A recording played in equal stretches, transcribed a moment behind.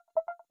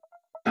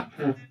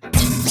Hey,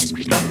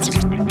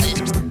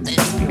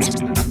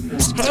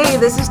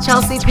 this is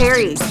Chelsea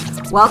Perry.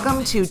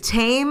 Welcome to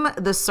Tame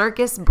the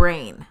Circus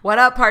Brain. What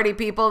up, party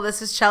people?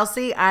 This is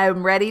Chelsea.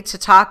 I'm ready to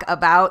talk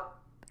about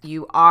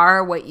you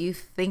are what you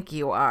think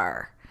you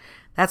are.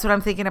 That's what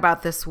I'm thinking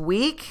about this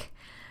week.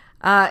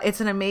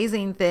 It's an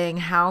amazing thing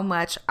how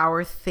much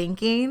our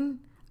thinking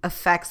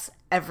affects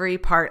every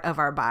part of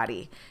our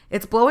body.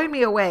 It's blowing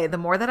me away. The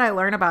more that I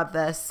learn about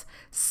this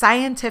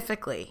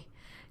scientifically,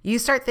 you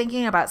start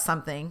thinking about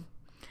something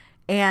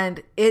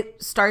and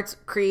it starts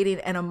creating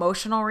an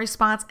emotional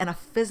response and a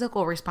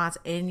physical response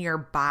in your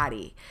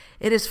body.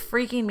 It is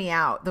freaking me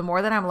out. The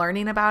more that I'm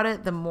learning about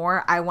it, the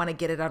more I want to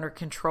get it under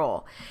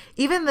control.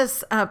 Even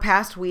this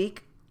past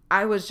week,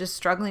 I was just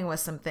struggling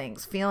with some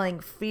things, feeling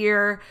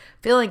fear,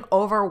 feeling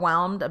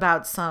overwhelmed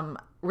about some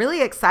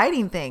really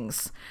exciting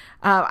things.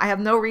 I have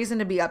no reason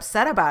to be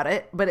upset about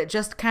it, but it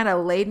just kind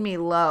of laid me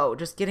low,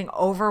 just getting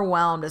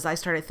overwhelmed as I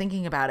started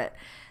thinking about it.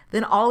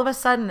 Then all of a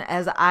sudden,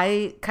 as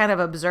I kind of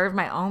observed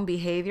my own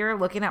behavior,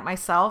 looking at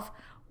myself,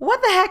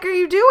 what the heck are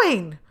you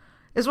doing?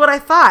 Is what I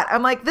thought.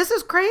 I'm like, this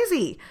is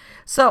crazy.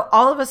 So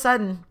all of a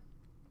sudden,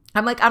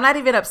 I'm like, I'm not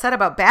even upset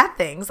about bad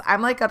things.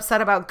 I'm like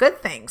upset about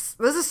good things.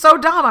 This is so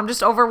dumb. I'm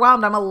just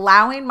overwhelmed. I'm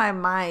allowing my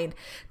mind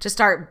to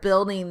start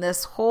building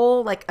this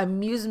whole like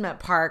amusement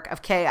park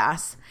of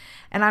chaos.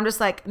 And I'm just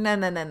like, no,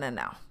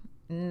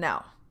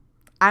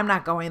 I'm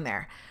not going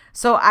there.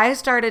 So I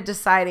started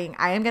deciding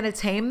I am going to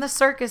tame the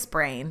circus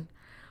brain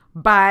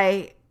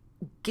by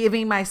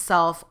giving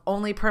myself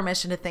only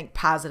permission to think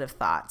positive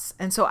thoughts.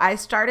 And so I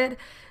started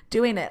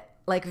doing it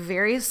like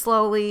very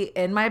slowly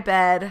in my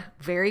bed,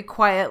 very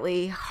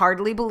quietly,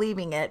 hardly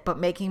believing it, but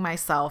making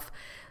myself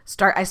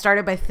start. I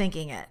started by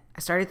thinking it. I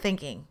started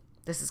thinking,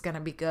 this is going to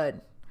be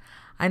good.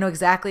 I know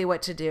exactly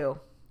what to do.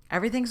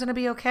 Everything's going to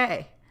be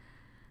okay.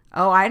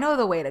 Oh, I know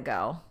the way to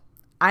go.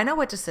 I know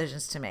what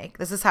decisions to make.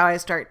 This is how I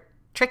start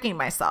tricking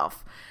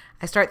myself.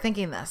 I start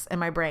thinking this in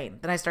my brain.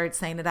 Then I started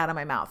saying it out of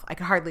my mouth. I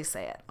could hardly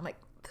say it. I'm like,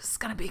 this is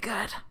going to be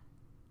good.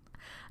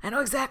 I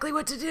know exactly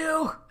what to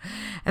do.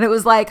 And it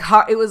was like,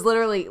 it was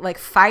literally like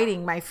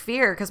fighting my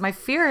fear because my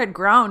fear had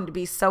grown to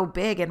be so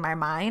big in my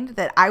mind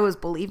that I was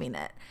believing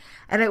it.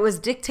 And it was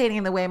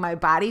dictating the way my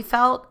body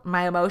felt,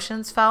 my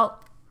emotions felt.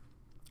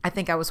 I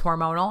think I was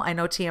hormonal. I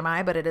know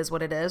TMI, but it is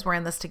what it is. We're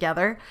in this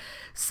together.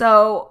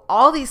 So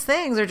all these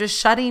things are just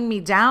shutting me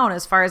down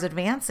as far as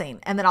advancing.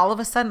 And then all of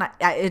a sudden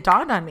it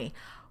dawned on me,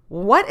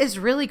 what is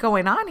really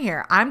going on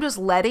here? I'm just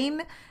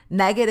letting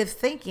negative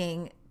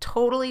thinking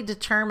totally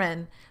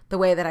determine the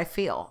way that I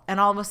feel. And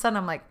all of a sudden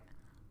I'm like,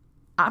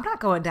 I'm not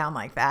going down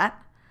like that.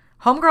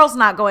 Homegirl's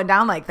not going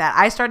down like that.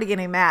 I started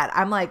getting mad.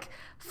 I'm like,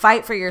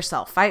 fight for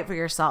yourself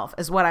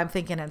is what I'm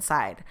thinking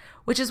inside,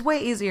 which is way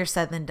easier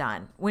said than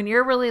done. When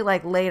you're really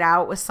like laid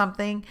out with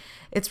something,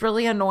 it's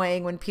really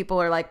annoying when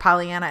people are like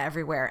Pollyanna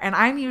everywhere. And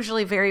I'm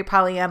usually very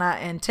Pollyanna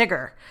and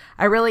Tigger.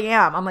 I really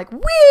am. I'm like,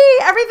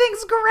 wee,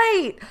 everything's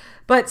great.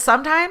 But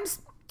sometimes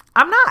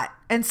I'm not.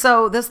 And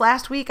so this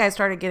last week, I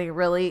started getting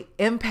really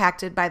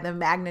impacted by the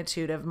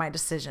magnitude of my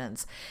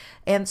decisions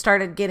and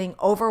started getting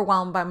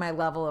overwhelmed by my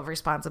level of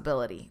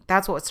responsibility.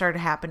 That's what started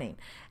happening.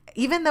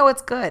 Even though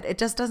it's good, it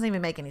just doesn't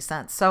even make any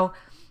sense. So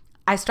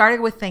I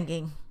started with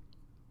thinking,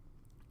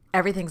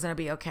 everything's going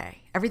to be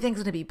okay. Everything's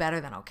going to be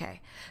better than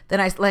okay. Then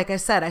like I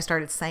said, I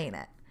started saying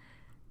it.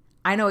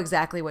 I know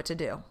exactly what to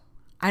do.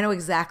 I know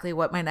exactly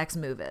what my next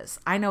move is.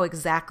 I know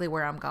exactly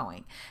where I'm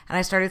going. And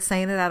I started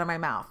saying it out of my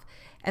mouth.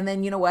 And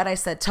then you know what? I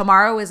said,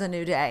 tomorrow is a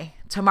new day.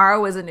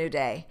 Tomorrow is a new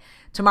day.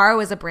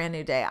 Tomorrow is a brand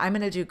new day. I'm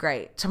going to do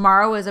great.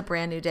 Tomorrow is a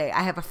brand new day.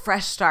 I have a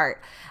fresh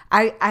start.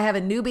 I have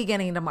a new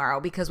beginning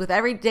tomorrow because with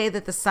every day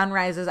that the sun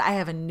rises, I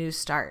have a new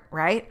start,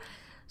 right?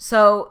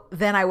 So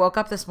then I woke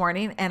up this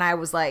morning and I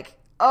was like,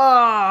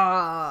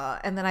 oh,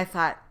 and then I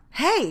thought,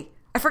 hey,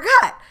 I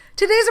forgot.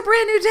 Today's a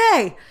brand new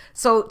day.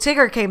 So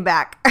Tigger came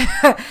back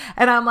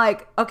and I'm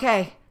like,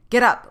 okay,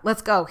 get up.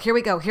 Let's go. Here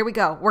we go.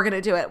 We're going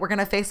to do it. We're going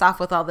to face off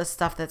with all this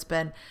stuff that's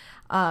been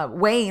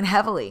weighing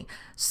heavily.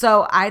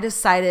 So I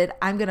decided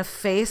I'm going to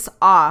face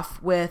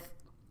off with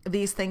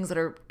these things that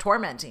are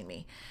tormenting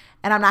me.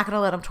 And I'm not going to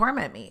let them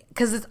torment me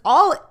because it's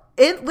all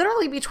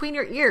literally between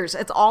your ears.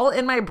 It's all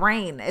in my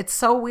brain. It's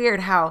so weird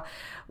how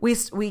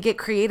we get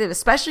creative,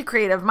 especially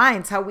creative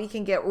minds, how we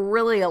can get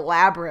really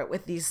elaborate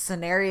with these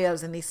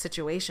scenarios and these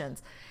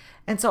situations.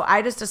 And so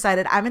I just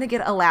decided I'm going to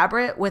get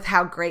elaborate with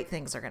how great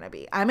things are going to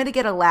be. I'm going to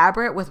get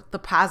elaborate with the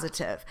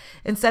positive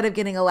instead of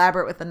getting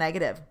elaborate with the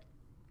negative.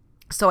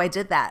 So I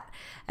did that.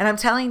 And I'm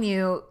telling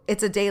you,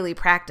 it's a daily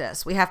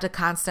practice. We have to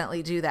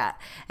constantly do that.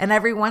 And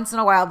every once in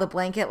a while, the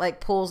blanket like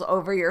pulls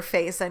over your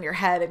face and your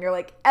head and you're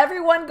like,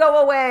 everyone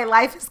go away.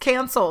 Life is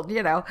canceled,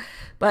 you know,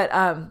 but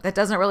that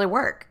doesn't really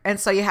work.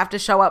 And so you have to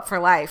show up for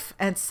life.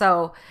 And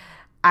so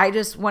I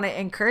just want to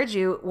encourage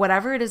you,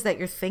 whatever it is that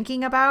you're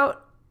thinking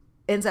about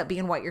ends up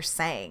being what you're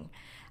saying.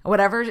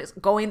 Whatever is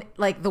going,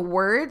 like the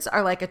words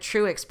are like a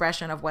true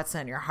expression of what's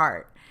in your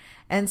heart.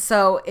 And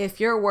so if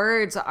your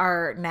words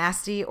are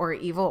nasty or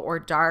evil or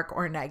dark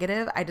or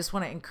negative, I just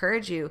want to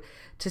encourage you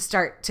to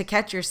start to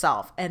catch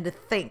yourself and to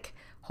think,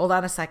 hold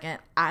on a second,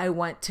 I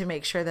want to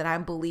make sure that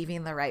I'm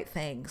believing the right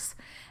things.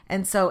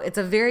 And so it's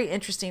a very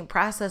interesting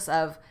process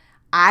of,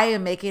 I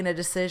am making a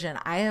decision.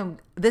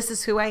 This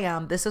is who I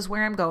am. This is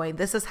where I'm going.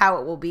 This is how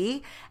it will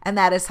be. And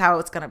that is how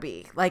it's going to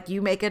be. Like,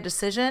 you make a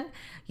decision,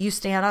 you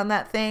stand on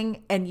that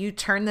thing, and you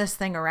turn this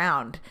thing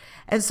around.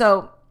 And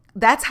so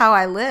that's how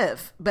I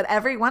live. But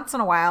every once in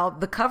a while,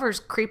 the covers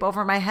creep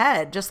over my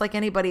head, just like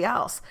anybody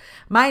else.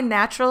 My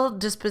natural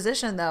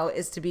disposition, though,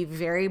 is to be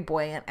very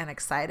buoyant and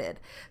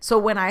excited. So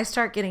when I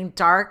start getting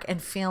dark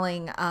and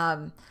feeling,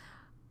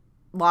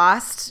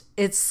 lost,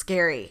 it's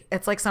scary.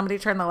 It's like somebody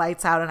turned the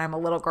lights out and I'm a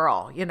little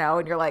girl,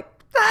 and you're like,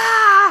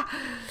 ah!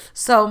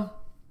 So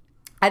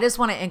I just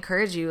want to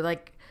encourage you,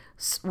 like,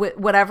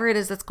 whatever it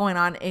is that's going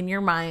on in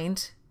your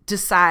mind,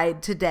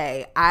 decide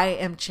today, I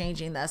am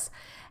changing this.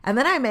 And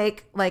then I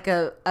make like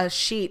a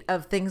sheet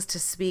of things to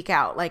speak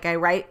out. Like I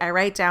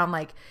write down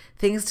like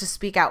things to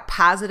speak out,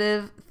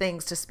 positive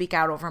things to speak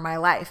out over my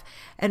life,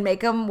 and make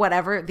them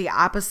whatever the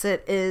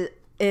opposite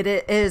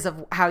is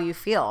of how you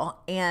feel.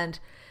 And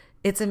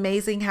it's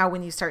amazing how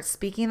when you start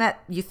speaking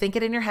that, you think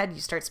it in your head, you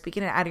start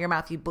speaking it out of your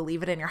mouth, you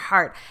believe it in your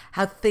heart,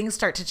 how things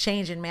start to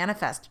change and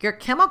manifest. Your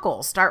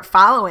chemicals start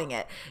following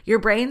it. Your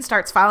brain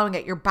starts following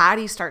it. Your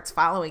body starts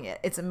following it.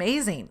 It's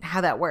amazing how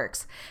that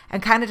works.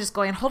 And kind of just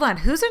going, hold on,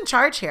 who's in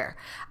charge here?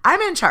 I'm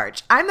in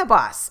charge. I'm the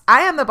boss.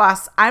 I am the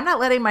boss. I'm not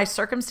letting my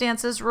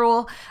circumstances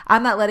rule.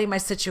 I'm not letting my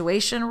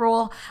situation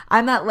rule.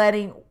 I'm not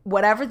letting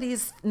whatever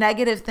these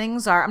negative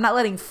things are. I'm not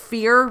letting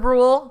fear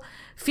rule.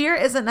 Fear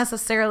isn't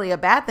necessarily a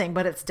bad thing,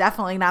 but it's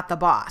definitely not the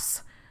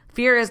boss.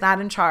 Fear is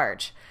not in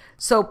charge.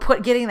 So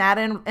getting that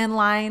in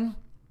line,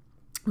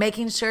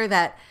 making sure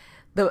that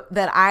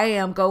I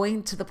am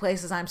going to the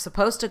places I'm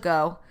supposed to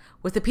go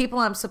with the people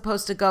I'm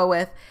supposed to go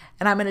with,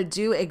 and I'm going to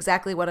do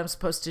exactly what I'm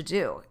supposed to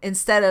do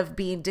instead of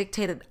being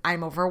dictated.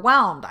 I'm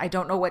overwhelmed. I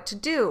don't know what to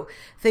do.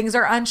 Things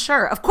are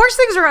unsure. Of course,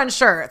 things are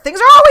unsure. Things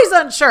are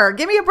always unsure.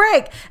 Give me a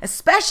break,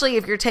 especially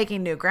if you're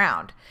taking new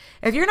ground.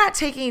 If you're not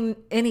taking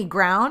any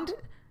ground,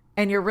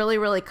 and you're really,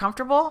 really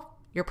comfortable,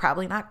 you're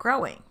probably not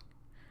growing.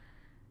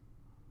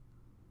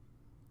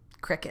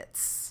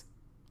 Crickets.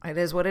 It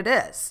is what it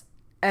is.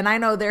 And I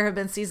know there have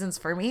been seasons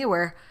for me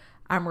where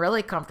I'm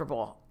really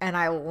comfortable and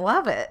I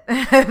love it.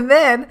 And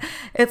then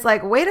it's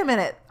like, wait a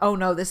minute. Oh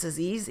no, this is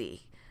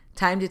easy.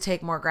 Time to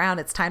take more ground.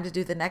 It's time to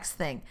do the next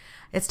thing.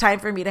 It's time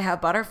for me to have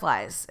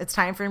butterflies. It's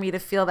time for me to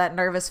feel that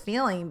nervous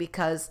feeling,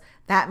 because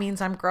that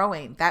means I'm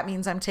growing. That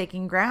means I'm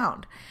taking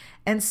ground.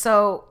 And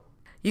so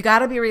you got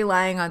to be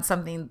relying on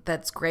something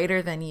that's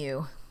greater than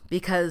you,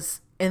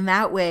 because in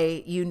that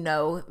way, you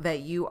know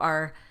that you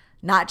are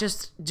not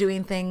just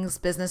doing things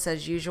business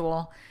as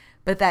usual,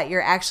 but that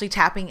you're actually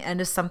tapping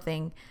into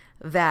something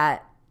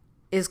that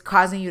is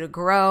causing you to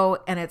grow,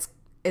 and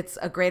it's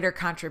a greater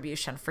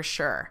contribution for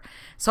sure.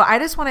 So I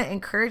just want to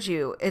encourage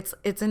you.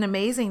 It's an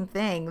amazing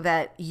thing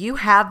that you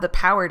have the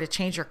power to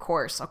change your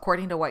course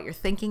according to what you're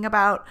thinking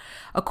about,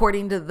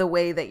 according to the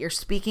way that you're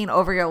speaking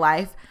over your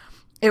life.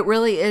 It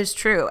really is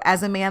true.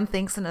 As a man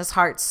thinks in his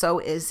heart, so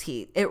is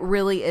he. It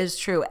really is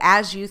true.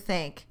 As you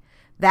think,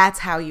 that's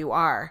how you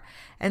are.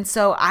 And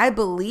so I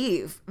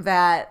believe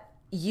that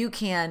you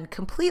can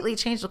completely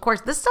change the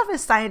course. This stuff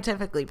is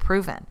scientifically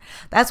proven.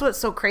 That's what's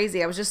so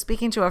crazy. I was just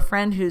speaking to a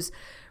friend who's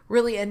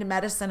really into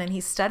medicine, and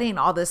he's studying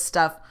all this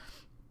stuff.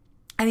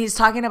 And he's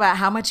talking about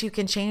how much you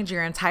can change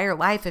your entire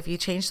life if you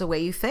change the way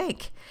you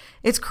think.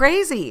 It's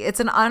crazy. It's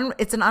an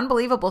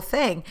unbelievable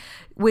thing.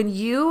 When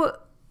you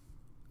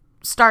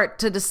start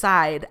to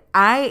decide,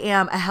 I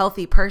am a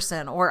healthy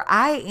person, or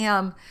I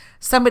am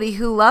somebody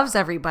who loves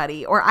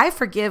everybody, or I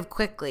forgive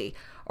quickly,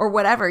 or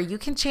whatever, you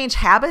can change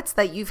habits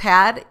that you've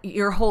had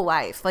your whole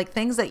life, like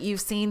things that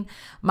you've seen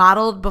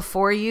modeled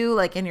before you,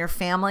 like in your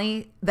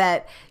family,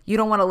 that you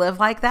don't want to live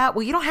like that.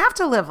 Well, you don't have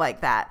to live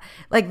like that.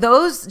 Like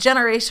those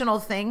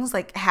generational things,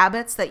 like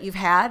habits that you've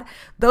had,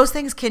 those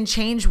things can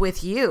change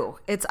with you.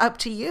 It's up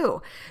to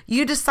you.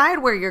 You decide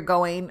where you're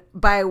going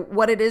by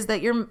what it is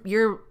that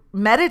you're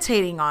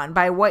meditating on,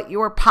 by what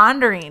you're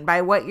pondering, by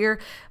what you're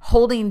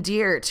holding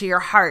dear to your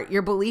heart,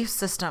 your belief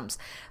systems.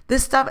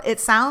 This stuff, it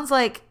sounds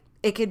like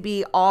it could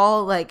be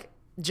all like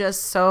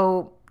just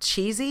so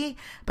cheesy,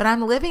 but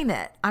I'm living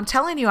it. I'm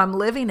telling you, I'm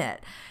living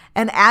it.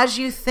 And as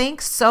you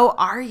think, so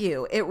are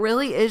you. It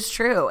really is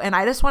true. And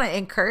I just want to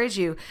encourage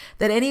you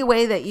that any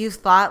way that you've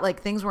thought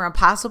like things were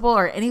impossible,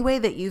 or any way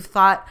that you've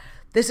thought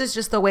this is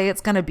just the way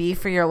it's going to be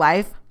for your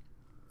life,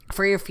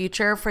 for your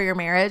future, for your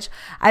marriage,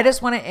 I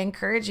just want to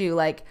encourage you,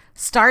 like,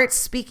 start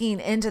speaking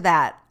into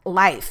that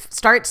life.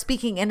 Start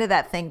speaking into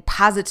that thing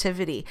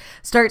positivity.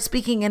 Start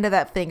speaking into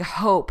that thing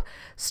hope.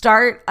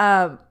 Start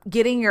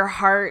getting your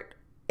heart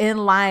in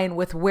line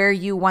with where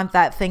you want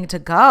that thing to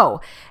go.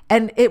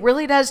 And it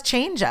really does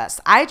change us.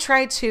 I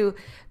try to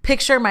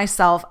picture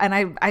myself,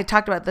 and I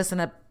talked about this in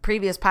a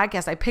previous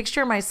podcast. I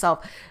picture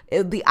myself,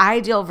 the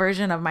ideal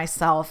version of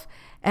myself,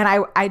 And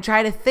I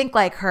try to think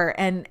like her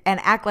and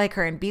act like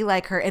her and be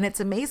like her. And it's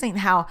amazing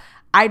how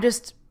I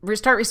just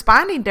start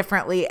responding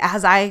differently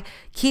as I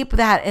keep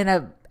that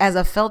as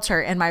a filter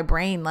in my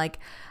brain. Like,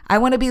 I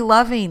want to be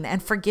loving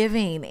and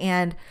forgiving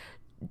and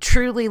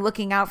truly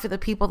looking out for the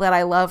people that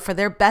I love for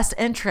their best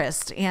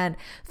interest and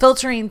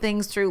filtering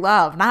things through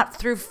love, not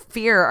through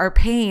fear or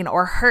pain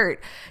or hurt.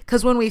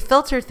 Because when we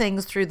filter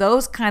things through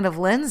those kind of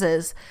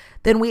lenses,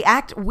 then we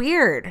act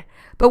weird.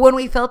 But when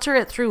we filter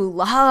it through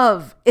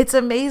love, it's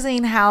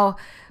amazing how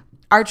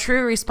our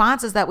true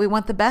response is that we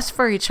want the best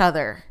for each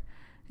other.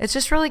 It's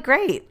just really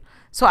great.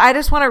 So I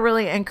just want to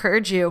really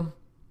encourage you,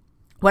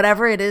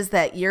 whatever it is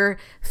that you're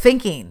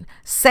thinking,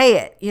 say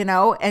it,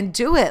 and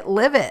do it,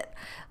 live it.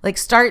 Like,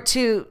 start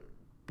to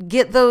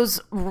get those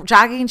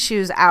jogging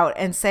shoes out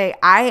and say,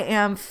 I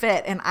am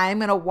fit and I'm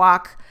going to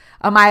walk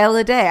a mile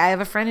a day. I have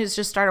a friend who's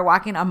just started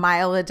walking a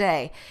mile a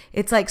day.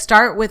 It's like,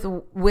 start with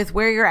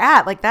where you're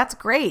at. Like, that's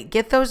great.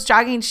 Get those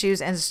jogging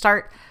shoes and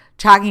start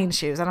jogging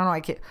shoes. I don't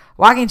know.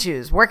 Walking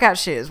shoes, workout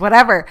shoes,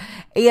 whatever.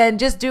 And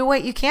just do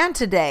what you can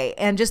today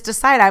and just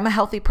decide, I'm a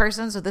healthy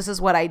person. So this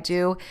is what I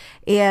do.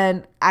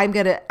 And I'm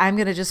going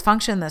to just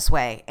function this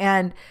way.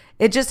 And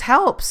it just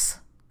helps.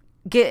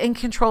 Get in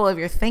control of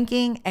your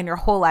thinking and your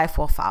whole life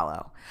will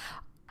follow.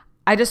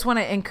 I just want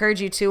to encourage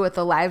you too, with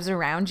the lives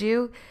around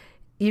you.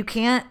 You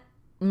can't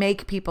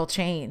make people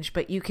change,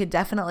 but you could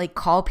definitely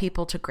call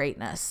people to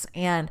greatness.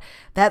 And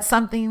that's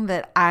something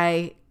that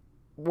I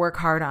work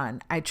hard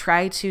on. I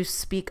try to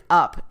speak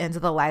up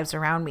into the lives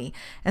around me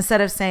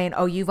instead of saying,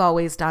 oh, you've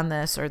always done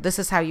this, or this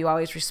is how you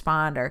always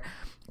respond, or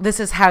this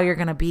is how you're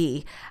going to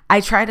be. I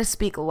try to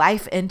speak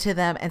life into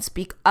them and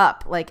speak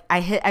up. Like,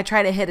 I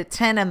try to hit a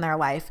 10 in their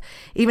life,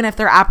 even if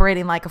they're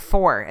operating like a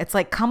 4. It's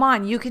like, come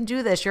on, you can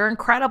do this. You're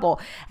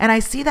incredible. And I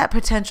see that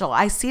potential.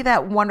 I see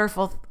that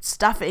wonderful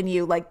stuff in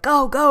you. Like,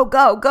 go, go,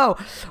 go, go.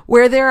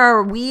 Where there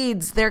are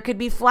weeds, there could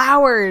be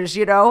flowers,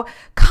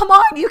 come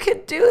on, you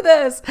can do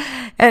this.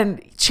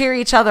 And cheer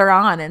each other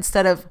on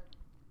instead of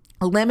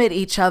limit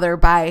each other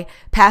by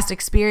past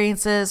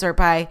experiences or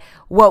by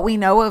what we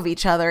know of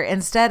each other.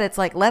 Instead, it's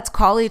like, let's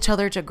call each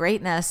other to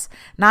greatness,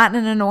 not in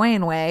an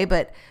annoying way,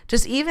 but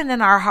just even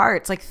in our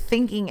hearts, like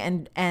thinking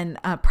and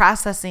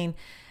processing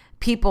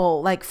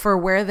people like for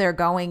where they're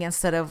going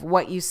instead of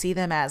what you see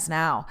them as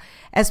now.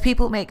 As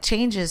people make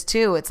changes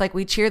too, it's like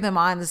we cheer them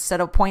on instead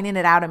of pointing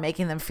it out and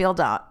making them feel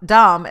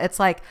dumb. It's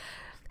like,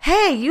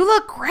 hey, you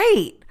look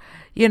great,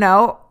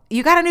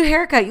 you got a new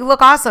haircut. You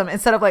look awesome.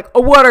 Instead of like,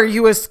 oh, what, are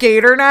you a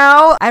skater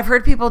now? I've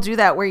heard people do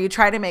that where you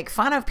try to make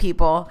fun of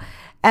people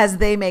as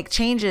they make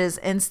changes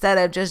instead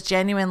of just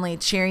genuinely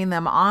cheering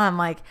them on.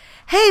 Like,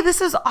 hey,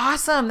 this is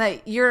awesome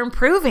that you're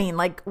improving.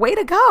 Like, way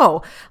to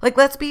go. Like,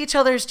 let's be each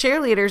other's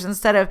cheerleaders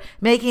instead of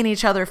making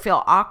each other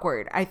feel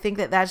awkward. I think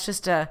that that's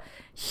just a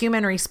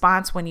human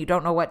response when you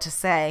don't know what to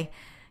say.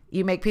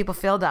 You make people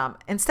feel dumb.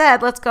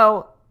 Instead, let's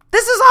go,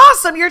 this is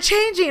awesome. You're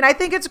changing. I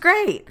think it's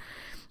great.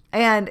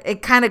 And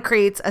it kind of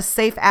creates a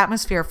safe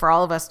atmosphere for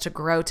all of us to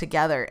grow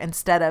together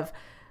instead of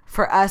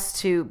for us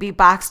to be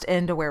boxed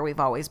into where we've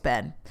always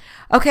been.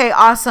 Okay,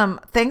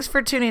 awesome. Thanks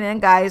for tuning in,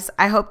 guys.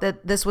 I hope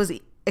that this was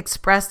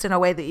expressed in a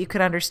way that you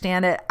could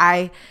understand it.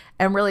 I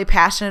am really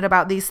passionate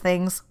about these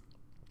things.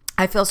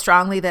 I feel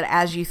strongly that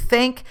as you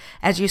think,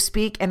 as you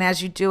speak, and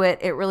as you do it,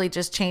 it really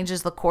just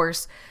changes the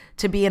course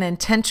to be an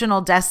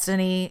intentional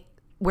destiny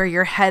where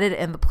you're headed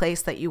in the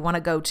place that you want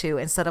to go to.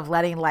 Instead of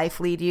letting life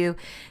lead you,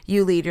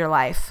 you lead your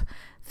life.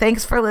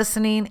 Thanks for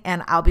listening,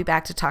 and I'll be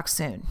back to talk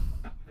soon.